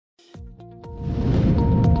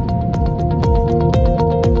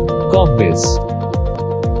Corpbiz.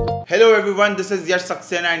 Hello everyone, this is Yash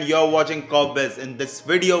Saxena and you're watching Corpbiz. In this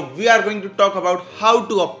video, we are going to talk about how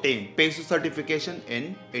to obtain PESO certification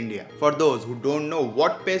in India. For those who don't know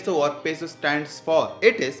what PESO or PESO stands for,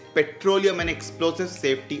 it is Petroleum and Explosive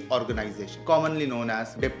Safety Organization, commonly known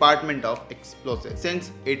as Department of Explosives,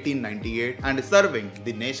 since 1898 and is serving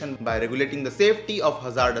the nation by regulating the safety of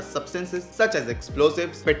hazardous substances such as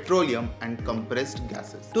explosives, petroleum and compressed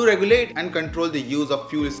gases. To regulate and control the use of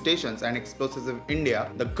fuel stations and explosives in India,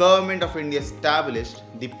 the Government of India established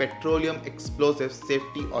the Petroleum Explosive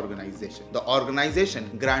Safety Organization. The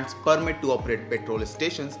organization grants permit to operate petrol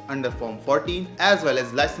stations under Form 14 as well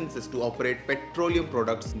as licenses to operate petroleum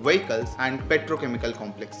products, vehicles and petrochemical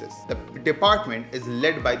complexes. The department is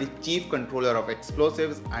led by the Chief Controller of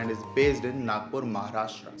Explosives and is based in Nagpur,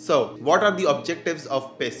 Maharashtra. So, what are the objectives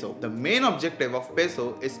of PESO? The main objective of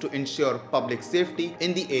PESO is to ensure public safety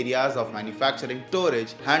in the areas of manufacturing,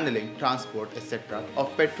 storage, handling, transport, etc.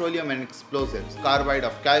 of petroleum and explosives, carbide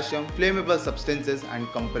of calcium, flammable substances and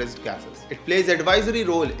compressed gases. It plays advisory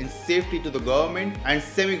role in safety to the government and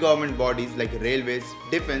semi-government bodies like railways,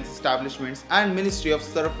 defense establishments and Ministry of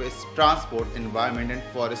Surface, Transport, Environment and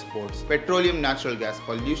Forest Boards, Petroleum Natural Gas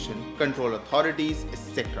Pollution Control Authorities,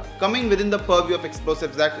 etc. Coming within the purview of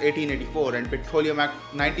Explosives Act 1884 and Petroleum Act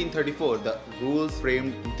 1934, the rules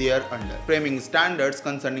framed thereunder, framing standards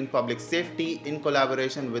concerning public safety in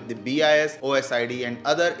collaboration with the BIS, OSID and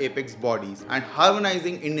other apex bodies, and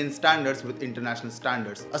harmonizing Indian standards with international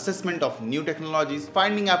standards, assessment of new technologies,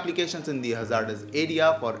 finding applications in the hazardous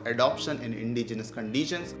area for adoption in indigenous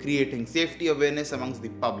conditions, creating safety awareness amongst the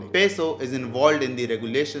public. PESO is involved in the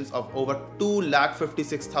regulations of over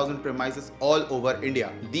 256,000 premises all over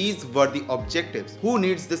India. These were the objectives. Who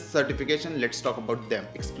needs this certification? Let's talk about them.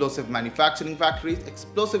 Explosive manufacturing factories,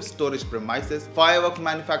 explosive storage premises, firework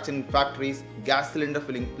manufacturing factories, gas cylinder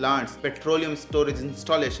filling plants, petroleum storage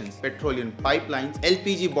installations, petroleum pipelines,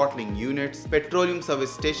 LPG bottling units, petroleum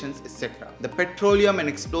service stations, etc. The Petroleum and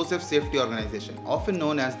Explosive Safety Organization, often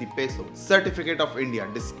known as the PESO, Certificate of India,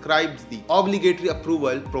 describes the obligatory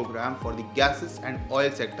approval program for the gases and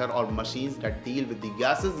oil sector or machines that deal with the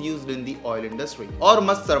gases used in the oil industry or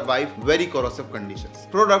must survive very corrosive conditions.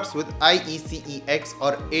 Products with IECEX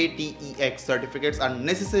or ATEX certificates are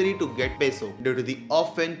necessary to get PESO due to the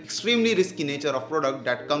often extremely risky nature of product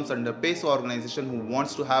that comes under PESO. Organization who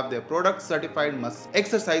wants to have their products certified must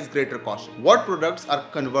exercise greater caution. What products are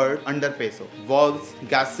covered under PESO? Valves,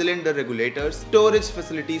 gas cylinder regulators, storage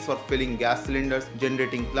facilities for filling gas cylinders,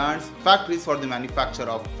 generating plants, factories for the manufacture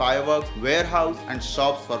of fireworks, warehouse and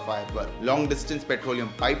shops for firework, long distance petroleum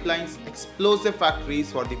pipelines, explosive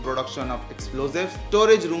factories for the production of explosives,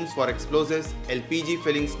 storage rooms for explosives, LPG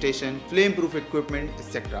filling station, flame-proof equipment,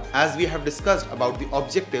 etc. As we have discussed about the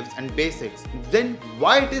objectives and basics, then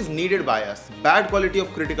why it is needed by us? Bad quality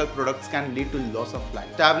of critical products can lead to loss of life.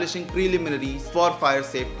 Establishing preliminaries for fire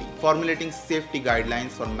safety, formulating safety guidelines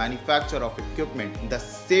for manufacture of equipment. The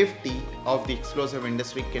safety of the explosive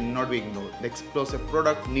industry cannot be ignored. The explosive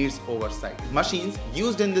product needs oversight. Machines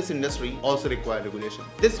used in this industry also require regulation.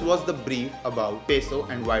 This was the brief about PESO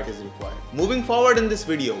and why it is required. Moving forward in this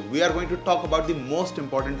video, we are going to talk about the most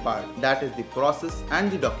important part, that is the process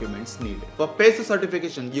and the documents needed. For PESO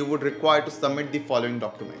certification, you would require to submit the following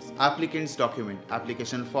documents: applicant's document,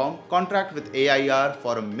 application form, contract with AIR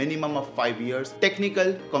for a minimum of 5 years,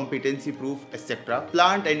 technical competency proof, etc.,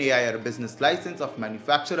 plant and AIR business license of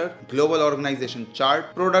manufacturer, global organization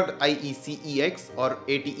chart, product IECEX or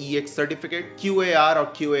ATEX certificate, QAR or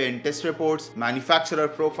QAN test reports, manufacturer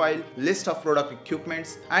profile, list of product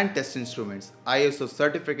equipments and test instruments, ISO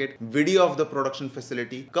certificate, video of the production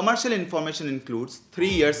facility. Commercial information includes 3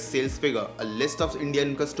 years sales figure, a list of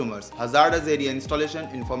Indian customers, hazardous area installation,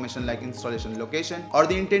 information like installation location or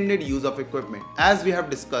the intended use of equipment. As we have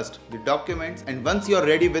discussed the documents, and once you are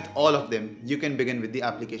ready with all of them, you can begin with the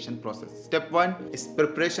application process. Step 1 is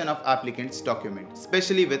preparation of applicant's document,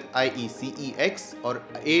 especially with IECEX or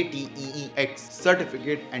ATEX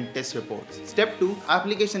certificate and test reports. Step 2,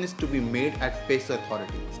 application is to be made at PESO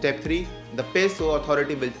authority. Step 3, the PESO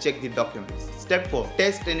authority will check the documents. Step 4,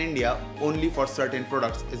 test in India only for certain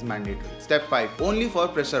products is mandatory. Step 5, only for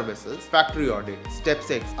pressure vessels, factory audit. Step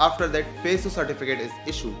 6, after that PESO certificate is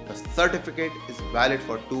issued, the certificate is valid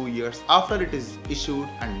for 2 years after it is issued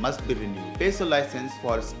and must be renewed. PESO license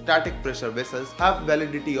for static pressure vessels have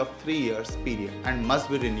validity of 3 years period and must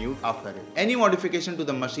be renewed after it. Any modification to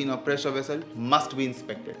the machine or pressure vessel must be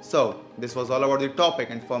inspected. So, this was all about the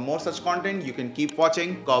topic, and for more such content, you can keep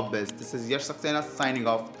watching Corpbiz. This is Yash Saxena signing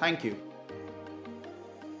off. Thank you.